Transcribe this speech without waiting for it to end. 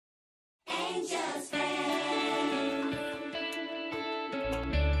Angel's fan.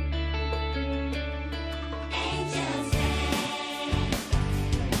 Angel's fan.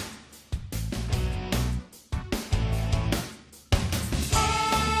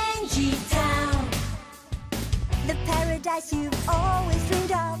 Angie Town. The paradise you've always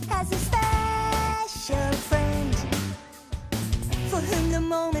dreamed of has a special friend for whom the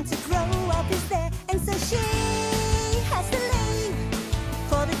moment to grow up is there, and so she has to leave.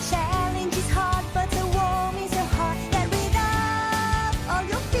 For the challenge is hard, but the warm is so hot that without all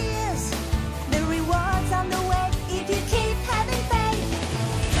your fears, the reward's on the way if you keep having faith.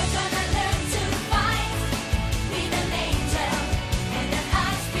 You're gonna learn to fight with an angel and an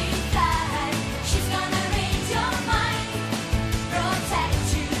high-speed flight. She's gonna read your mind,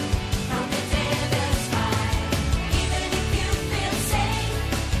 protect you from the devil's fight. Even if you feel safe,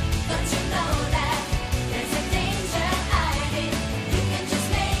 don't you know that there's a danger hiding? You can just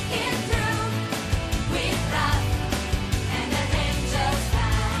make it through with love and an angel's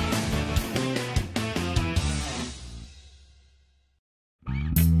flight.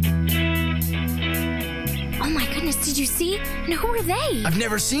 Oh my goodness, did you see? And who are they? I've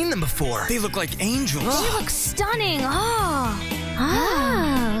never seen them before. They look like angels. They look stunning. Oh.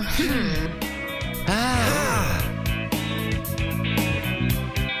 Oh.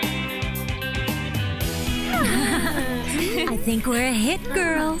 I think we're a hit,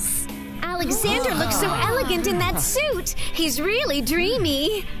 girls. Alexander looks so elegant in that suit. He's really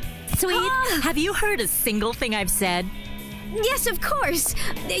dreamy. Sweet, have you heard a single thing I've said? Yes, of course.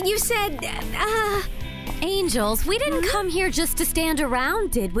 You said, Angels, we didn't come here just to stand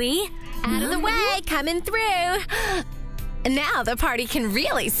around, did we? out of the way, coming through. Now the party can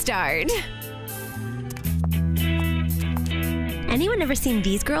really start. Anyone ever seen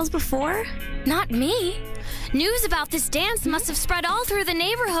these girls before? Not me. News about this dance must have spread all through the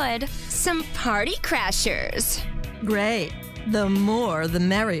neighborhood. Some party crashers. Great. The more, the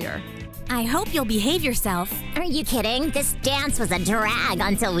merrier. I hope you'll behave yourself. Are you kidding? This dance was a drag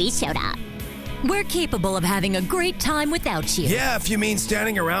until we showed up. We're capable of having a great time without you. Yeah, if you mean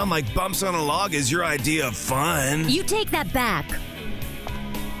standing around like bumps on a log is your idea of fun. You take that back,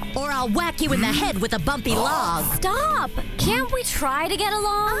 or I'll whack you in the head with a bumpy log. Stop! Can't we try to get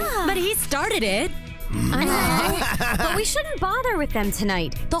along? But he started it. I know, but we shouldn't bother with them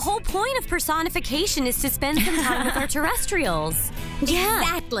tonight. The whole point of personification is to spend some time with our terrestrials. Yeah.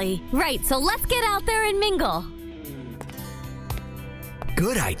 Exactly. Right, so let's get out there and mingle.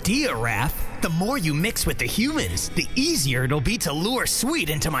 Good idea, Raph. The more you mix with the humans, the easier it'll be to lure Sweet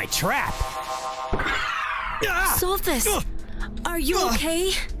into my trap. Solthus, are you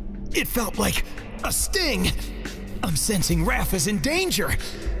okay? It felt like a sting. I'm sensing Raph is in danger.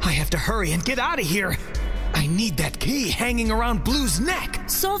 I have to hurry and get out of here. I need that key hanging around Blue's neck.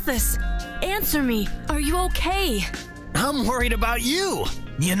 Solthus, answer me. Are you okay? I'm worried about you.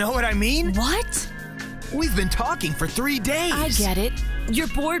 You know what I mean? What? We've been talking for 3 days. I get it. You're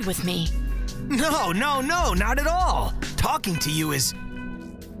bored with me. No, not at all. Talking to you is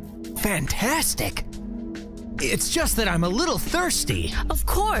fantastic. It's just that I'm a little thirsty. Of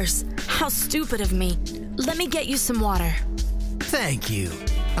course. How stupid of me. Let me get you some water. Thank you.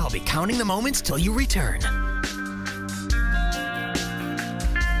 I'll be counting the moments till you return.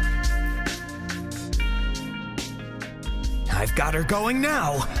 I've got her going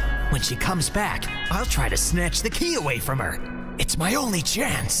now. When she comes back, I'll try to snatch the key away from her. It's my only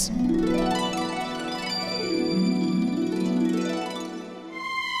chance.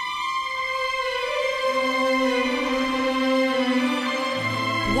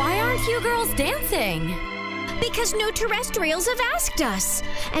 Why aren't you girls dancing? Because no terrestrials have asked us.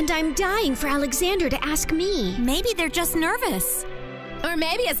 And I'm dying for Alexander to ask me. Maybe they're just nervous. Or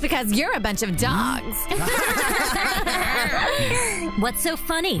maybe it's because you're a bunch of dogs. What's so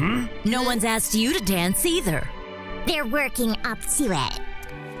funny? No one's asked you to dance either. They're working up to it.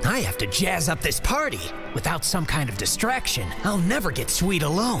 I have to jazz up this party. Without some kind of distraction, I'll never get Sweet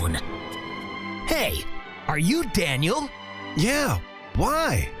alone. Hey, are you Daniel? Yeah,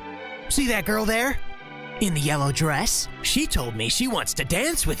 why? See that girl there? In the yellow dress? She told me she wants to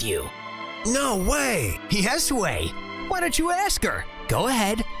dance with you. No way. Yes way. Why don't you ask her? Go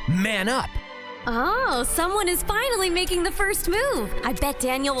ahead, man up. Oh, someone is finally making the first move. I bet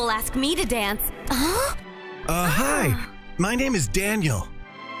Daniel will ask me to dance. Huh? Hi. My name is Daniel.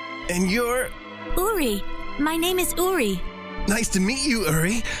 And you're... Uri. My name is Uri. Nice to meet you,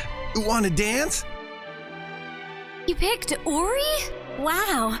 Uri. Want to dance? You picked Uri?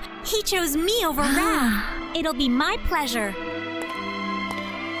 Wow, he chose me over Raph. It'll be my pleasure.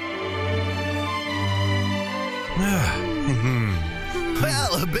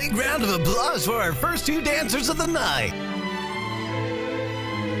 Well, a big round of applause for our first 2 dancers of the night.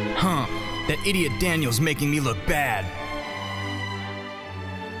 Huh. That idiot Daniel's making me look bad.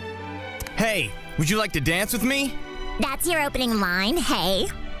 Hey, would you like to dance with me? That's your opening line, hey?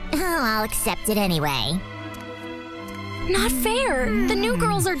 Oh, I'll accept it anyway. Not fair. The new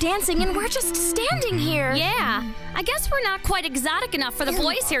girls are dancing and we're just standing here. Yeah, I guess we're not quite exotic enough for the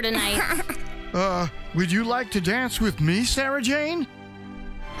boys here tonight. Would you like to dance with me, Sarah Jane?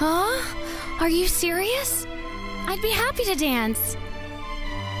 Huh? Are you serious? I'd be happy to dance.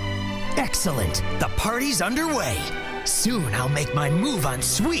 Excellent. The party's underway. Soon I'll make my move on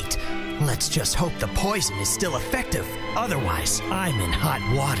Sweet. Let's just hope the poison is still effective. Otherwise, I'm in hot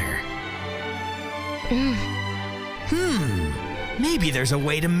water. Maybe there's a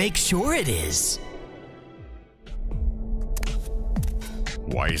way to make sure it is.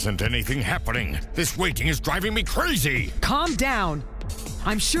 Why isn't anything happening? This waiting is driving me crazy! Calm down.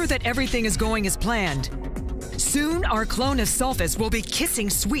 I'm sure that everything is going as planned. Soon, our clone of Sulfus will be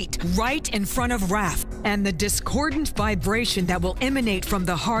kissing Sweet right in front of Raph, and the discordant vibration that will emanate from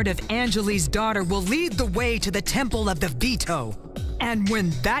the heart of Angeli's daughter will lead the way to the Temple of the Veto. And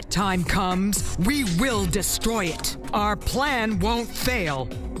when that time comes, we will destroy it. Our plan won't fail.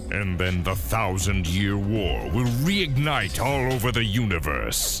 And then the 1,000-year war will reignite all over the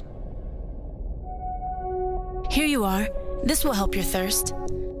universe. Here you are. This will help your thirst.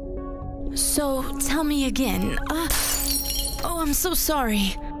 So, tell me again. Oh, I'm so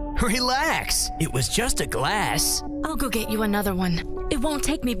sorry. Relax. It was just a glass. I'll go get you another one. It won't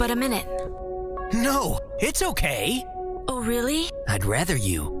take me but a minute. No, it's okay. Oh, really? I'd rather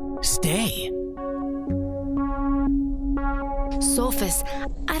you stay. Sulfus,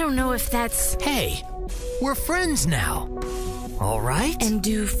 I don't know if that's... Hey, we're friends now. All right? And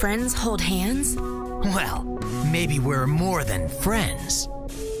do friends hold hands? Well, maybe we're more than friends.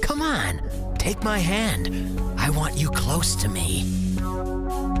 Come on, take my hand. I want you close to me.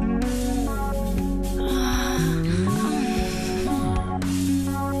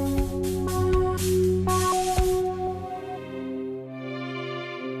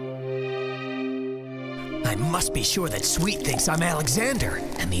 I must be sure that Sweet thinks I'm Alexander,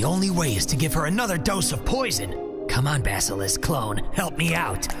 and the only way is to give her another dose of poison. Come on, Basilisk clone, help me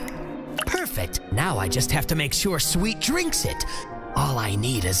out. Perfect. Now I just have to make sure Sweet drinks it. All I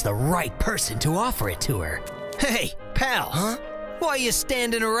need is the right person to offer it to her. Hey, pal. Huh? Why are you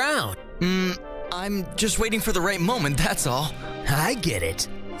standing around? I'm just waiting for the right moment, that's all. I get it.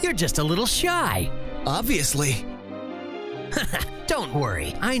 You're just a little shy. Obviously. Don't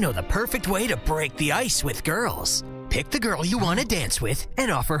worry, I know the perfect way to break the ice with girls. Pick the girl you want to dance with and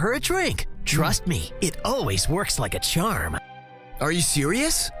offer her a drink. Trust me, it always works like a charm. Are you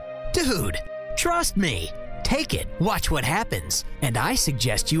serious? Dude, trust me. Take it, watch what happens, and I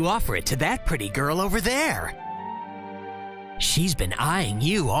suggest you offer it to that pretty girl over there. She's been eyeing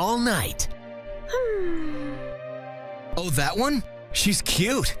you all night. Oh, that one? She's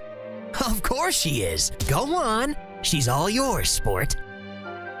cute. Of course she is. Go on. She's all yours, sport.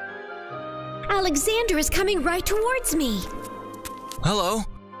 Alexander is coming right towards me. Hello.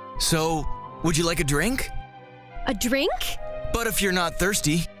 So, would you like a drink? A drink? But if you're not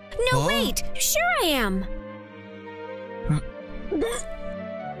thirsty. No, wait. Sure I am.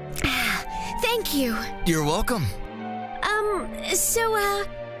 Thank you. You're welcome. So,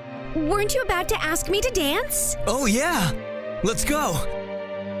 weren't you about to ask me to dance? Oh, yeah. Let's go.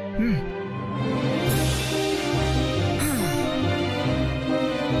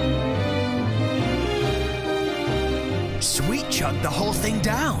 Sweet chugged the whole thing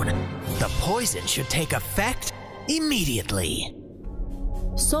down. The poison should take effect immediately.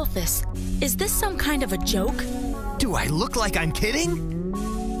 Sulfus, is this some kind of a joke? Do I look like I'm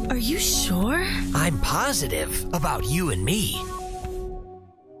kidding? Are you sure? I'm positive about you and me.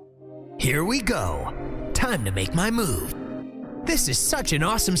 Here we go. Time to make my move. This is such an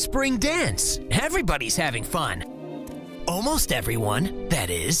awesome spring dance. Everybody's having fun. Almost everyone, that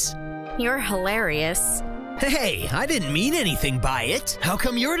is. You're hilarious. Hey, I didn't mean anything by it. How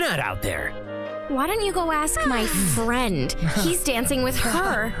come you're not out there? Why don't you go ask my friend? He's dancing with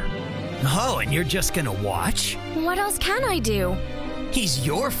her. Oh, and you're just gonna watch? What else can I do? He's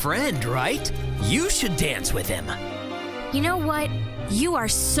your friend, right? You should dance with him. You know what? You are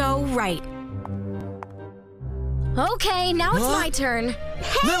so right. Okay, now it's my turn.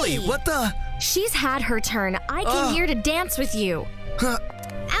 Hey! Lily, what the? She's had her turn. I came here to dance with you.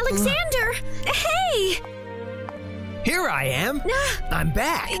 Alexander! Hey! Here I am. I'm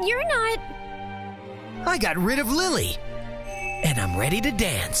back. You're not. I got rid of Lily. And I'm ready to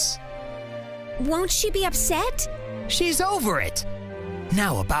dance. Won't she be upset? She's over it.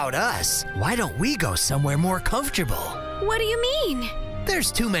 Now about us, why don't we go somewhere more comfortable? What do you mean?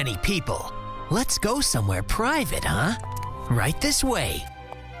 There's too many people. Let's go somewhere private, huh? Right this way.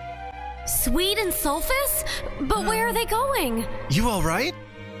 Sweet and Sulphus? But where are they going? You all right?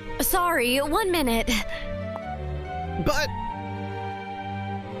 Sorry, 1 minute. But...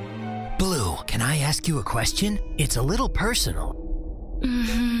 Blue, can I ask you a question? It's a little personal.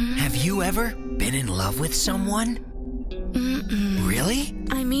 Have you ever been in love with someone? Really?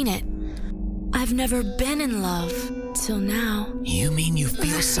 I mean it. I've never been in love till now. You mean you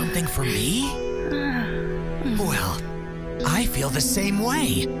feel something for me? Well, I feel the same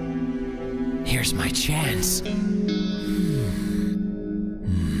way. Here's my chance.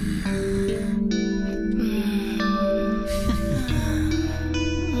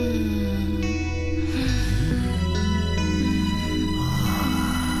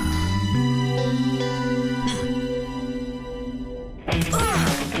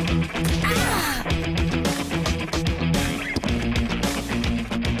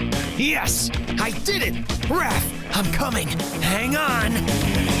 Yes! I did it! Raph, I'm coming! Hang on!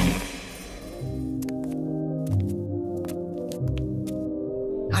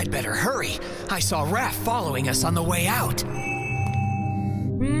 I'd better hurry. I saw Raph following us on the way out.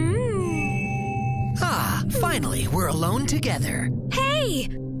 Ah, finally, we're alone together. Hey!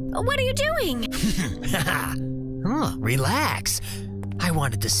 What are you doing? Oh, relax. I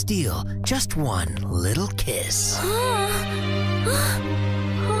wanted to steal just one little kiss.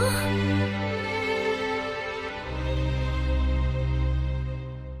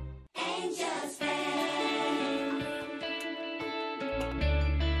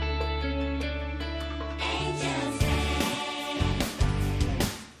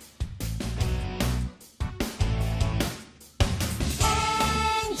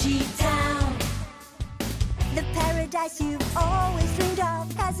 The paradise you've always dreamed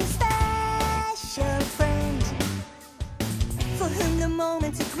of has a special friend for whom the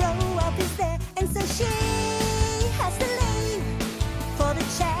moment to grow up is there, and so she has to leave. For the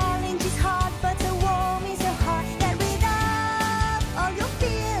challenge is hard, but the warm is so hot that without all your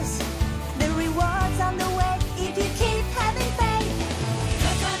fears, the rewards on the way if you keep having faith.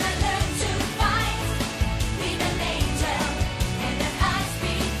 You're gonna learn to fight with an angel, and her eyes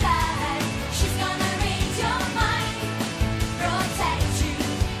be flat. She's gonna read your mind, protect you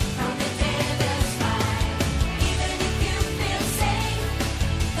from the devil's fight. Even if you feel safe,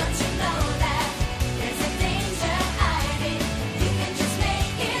 don't you know that there's a danger hiding? You can just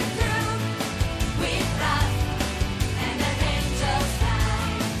make it through with love and an angel's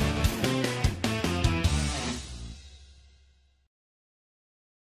light.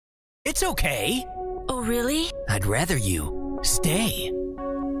 It's okay. Oh, really? I'd rather you stay.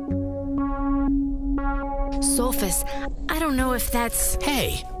 Sulphus, I don't know if that's...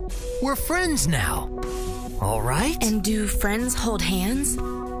 Hey, we're friends now. All right? And do friends hold hands?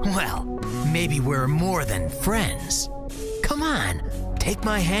 Well, maybe we're more than friends. Come on, take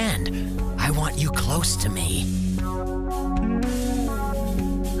my hand. I want you close to me.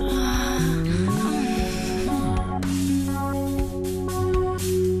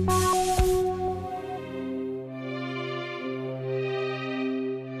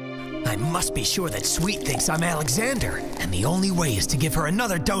 I must be sure that Sweet thinks I'm Alexander, and the only way is to give her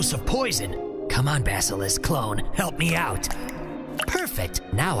another dose of poison. Come on, Basilisk clone, help me out. Perfect.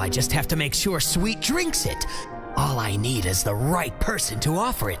 Now I just have to make sure Sweet drinks it. All I need is the right person to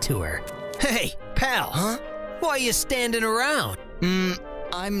offer it to her. Hey, pal. Huh? Why are you standing around?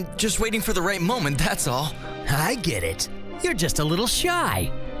 I'm just waiting for the right moment, that's all. I get it. You're just a little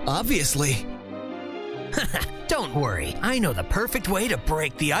shy. Obviously. Don't worry, I know the perfect way to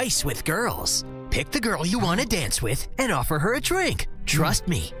break the ice with girls. Pick the girl you want to dance with and offer her a drink. Trust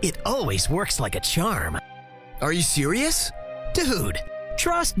me, it always works like a charm. Are you serious? Dude,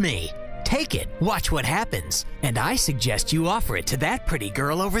 trust me. Take it, watch what happens, and I suggest you offer it to that pretty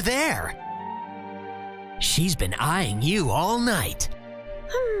girl over there. She's been eyeing you all night.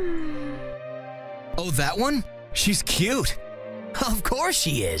 Oh, that one? She's cute. Of course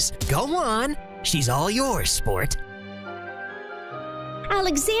she is. Go on. She's all yours, sport.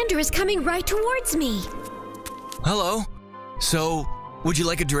 Alexander is coming right towards me. Hello. So, would you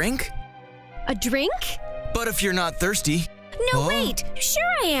like a drink? A drink? But if you're not thirsty. No, wait. Sure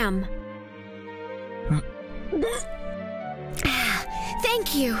I am.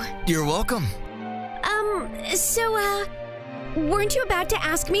 Thank you. You're welcome. So, weren't you about to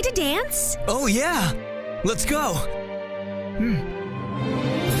ask me to dance? Oh, yeah. Let's go.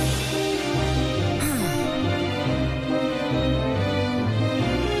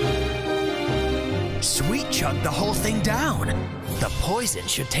 Sweet chugged the whole thing down. The poison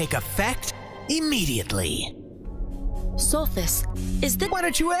should take effect immediately. Sophis, is this... Why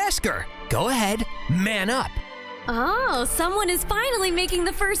don't you ask her? Go ahead, man up. Oh, someone is finally making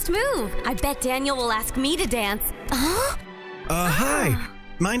the first move. I bet Daniel will ask me to dance. Huh? Hi.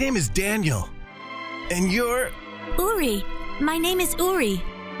 My name is Daniel. And you're... Uri. My name is Uri.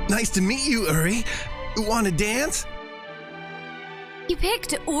 Nice to meet you, Uri. Want to dance? You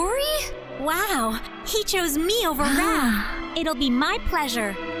picked Uri? Wow, he chose me over Raph. It'll be my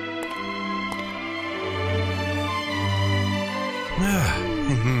pleasure.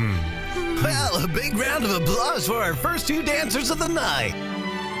 Well, a big round of applause for our first two dancers of the night.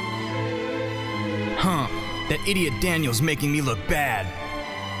 Huh. That idiot Daniel's making me look bad.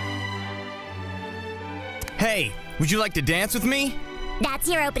 Hey, would you like to dance with me? That's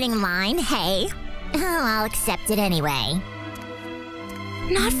your opening line, hey? Oh, I'll accept it anyway.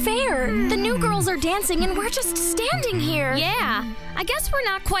 Not fair. The new girls are dancing and we're just standing here. Yeah, I guess we're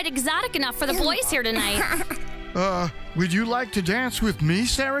not quite exotic enough for the boys here tonight. Would you like to dance with me,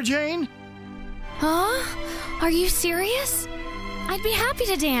 Sarah Jane? Huh? Are you serious? I'd be happy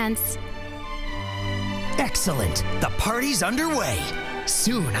to dance. Excellent. The party's underway.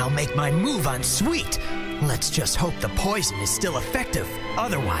 Soon I'll make my move on Sweet. Let's just hope the poison is still effective.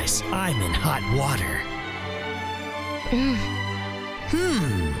 Otherwise, I'm in hot water.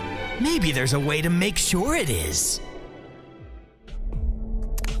 Maybe there's a way to make sure it is.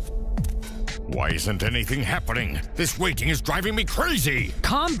 Why isn't anything happening? This waiting is driving me crazy!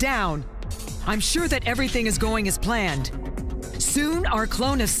 Calm down. I'm sure that everything is going as planned. Soon, our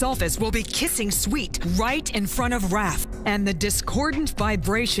clone of Sulphus will be kissing Sweet right in front of Raph, and the discordant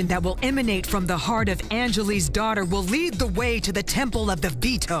vibration that will emanate from the heart of Angeli's daughter will lead the way to the Temple of the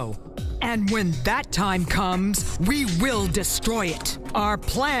Veto. And when that time comes, we will destroy it. Our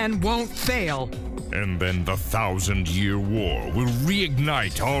plan won't fail. And then the 1,000-year war will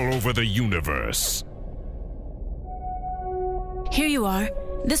reignite all over the universe. Here you are.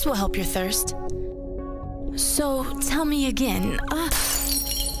 This will help your thirst. So, tell me again.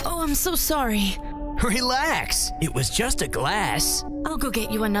 Oh, I'm so sorry. Relax. It was just a glass. I'll go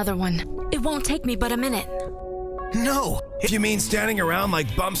get you another one. It won't take me but a minute. No. If you mean standing around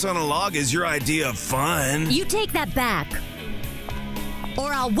like bumps on a log is your idea of fun. You take that back.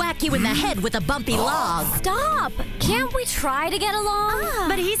 Or I'll whack you in the head with a bumpy log. Stop! Can't we try to get along?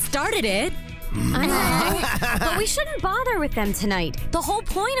 But he started it. I know. But we shouldn't bother with them tonight. The whole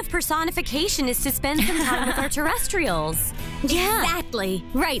point of personification is to spend some time with our terrestrials. Yeah. Exactly.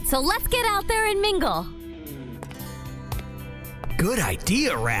 Right, so let's get out there and mingle. Good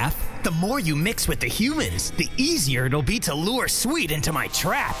idea, Raph. The more you mix with the humans, the easier it'll be to lure Sweet into my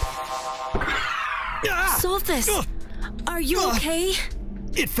trap. Sophis, are you okay?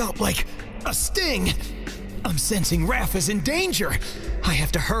 It felt like a sting. I'm sensing Raph is in danger. I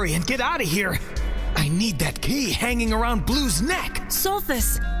have to hurry and get out of here. I need that key hanging around Blue's neck.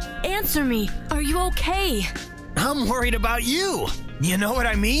 Sophis, answer me. Are you okay? I'm worried about you. You know what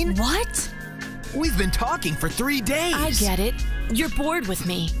I mean? What? We've been talking for 3 days. I get it. You're bored with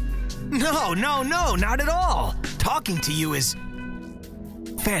me. No, not at all. Talking to you is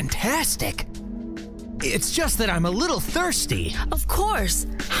fantastic. It's just that I'm a little thirsty. Of course.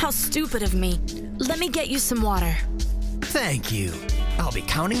 How stupid of me. Let me get you some water. Thank you. I'll be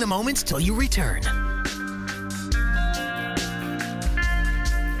counting the moments till you return.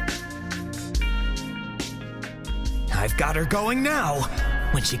 I've got her going now.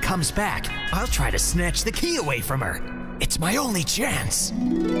 When she comes back, I'll try to snatch the key away from her. It's my only chance.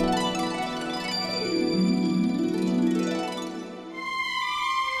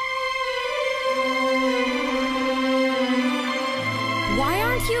 Why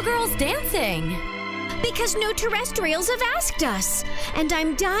aren't you girls dancing? Because no terrestrials have asked us. And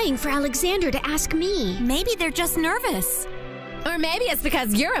I'm dying for Alexander to ask me. Maybe they're just nervous. Or maybe it's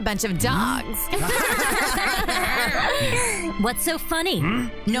because you're a bunch of dogs. What's so funny?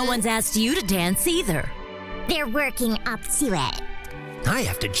 No one's asked you to dance either. They're working up to it. I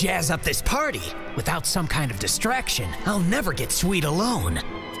have to jazz up this party. Without some kind of distraction, I'll never get Sweet alone.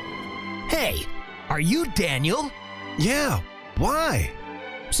 Hey, are you Daniel? Yeah, why?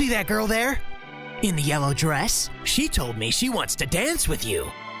 See that girl there? In the yellow dress? She told me she wants to dance with you.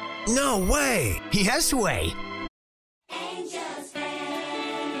 No way. Yes way. Angel's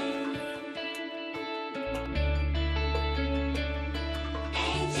fan.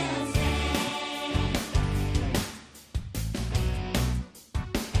 Angel's fan.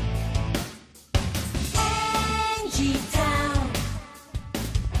 Angie Town,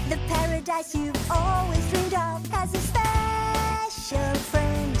 the paradise you've always dreamed of, has a special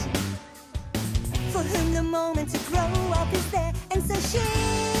friend for whom the moment to grow up is there. and so she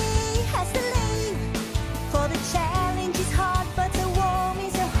has to leave. For the challenge is hard, but the warm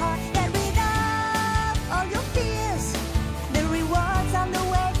is so hot. Get rid of all your fears. The reward's on the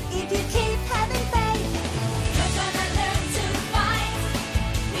way if you keep having faith. You're gonna learn to fight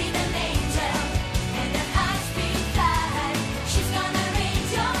with an angel and an high-speed flight. She's gonna read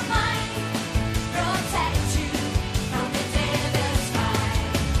your mind, protect you from the devil's fight.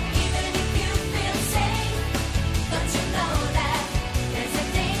 Even if you feel safe, don't you know that there's a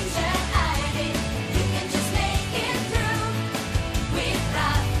danger hiding? You can just make it through with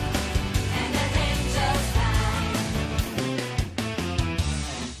love and an angel's flight.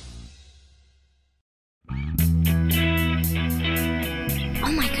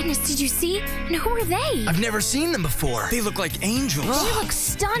 Oh my goodness, did you see? And who are they? I've never seen them before. They look like angels. They look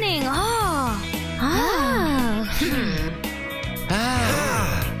stunning. Oh.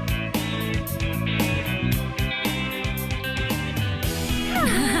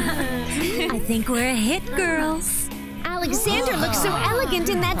 I think we're a hit, girls. Alexander looks so elegant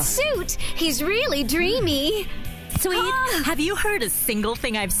in that suit. He's really dreamy. Sweet, have you heard a single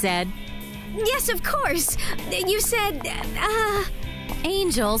thing I've said? Yes, of course. You said,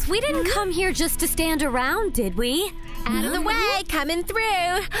 Angels, we didn't come here just to stand around, did we? Out of the way, coming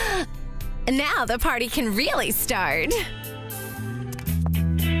through. Now the party can really start.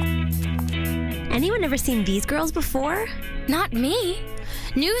 anyone ever seen these girls before? Not me.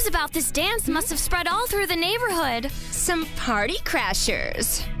 News about this dance must have spread all through the neighborhood. Some party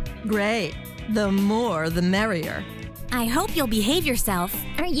crashers. Great. The more, the merrier. I hope you'll behave yourself.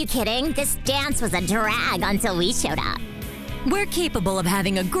 Are you kidding? This dance was a drag until we showed up. We're capable of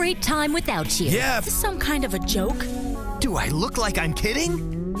having a great time without you. Yeah. Is this some kind of a joke? Do I look like I'm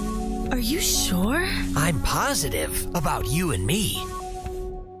kidding? Are you sure? I'm positive about you and me.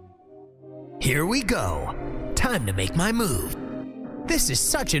 Here we go. Time to make my move. This is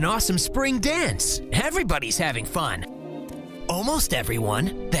such an awesome spring dance. Everybody's having fun. Almost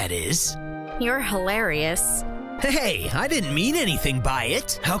everyone, that is. You're hilarious. Hey, I didn't mean anything by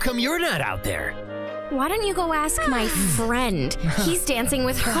it. How come you're not out there? Why don't you go ask my friend? He's dancing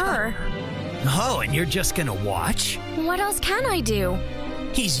with her. Oh, and you're just gonna watch? What else can I do?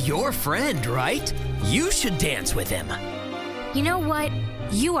 He's your friend, right? You should dance with him. You know what?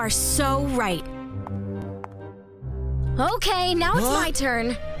 You are so right. Okay, now it's my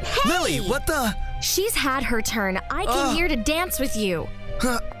turn. Hey! Lily, what the? She's had her turn. I came here to dance with you.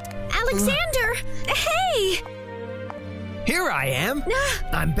 Alexander! Hey! Here I am.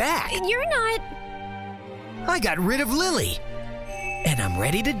 I'm back. You're not... I got rid of Lily. And I'm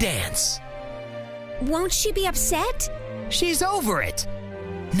ready to dance. Won't she be upset? She's over it.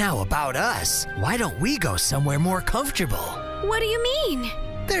 Now about us, why don't we go somewhere more comfortable? What do you mean?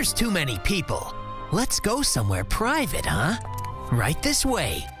 There's too many people. Let's go somewhere private, huh? Right this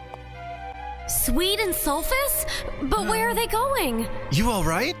way. Sweet and Sulphus? But where are they going? You all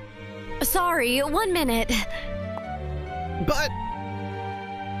right? Sorry, 1 minute. But...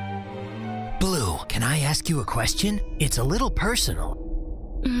 Blue, can I ask you a question? It's a little personal.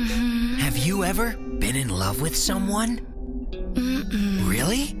 Have you ever been in love with someone?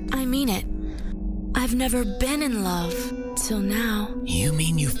 Really? I mean it. I've never been in love till now. You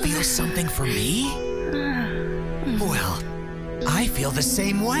mean you feel something for me? Well, I feel the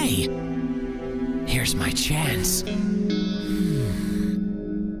same way. Here's my chance.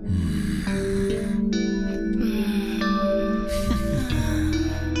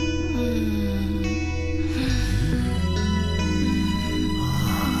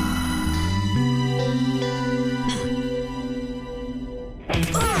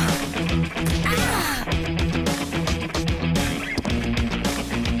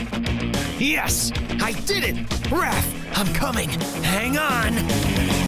 Yes! I did it! Raph, I'm coming! Hang on!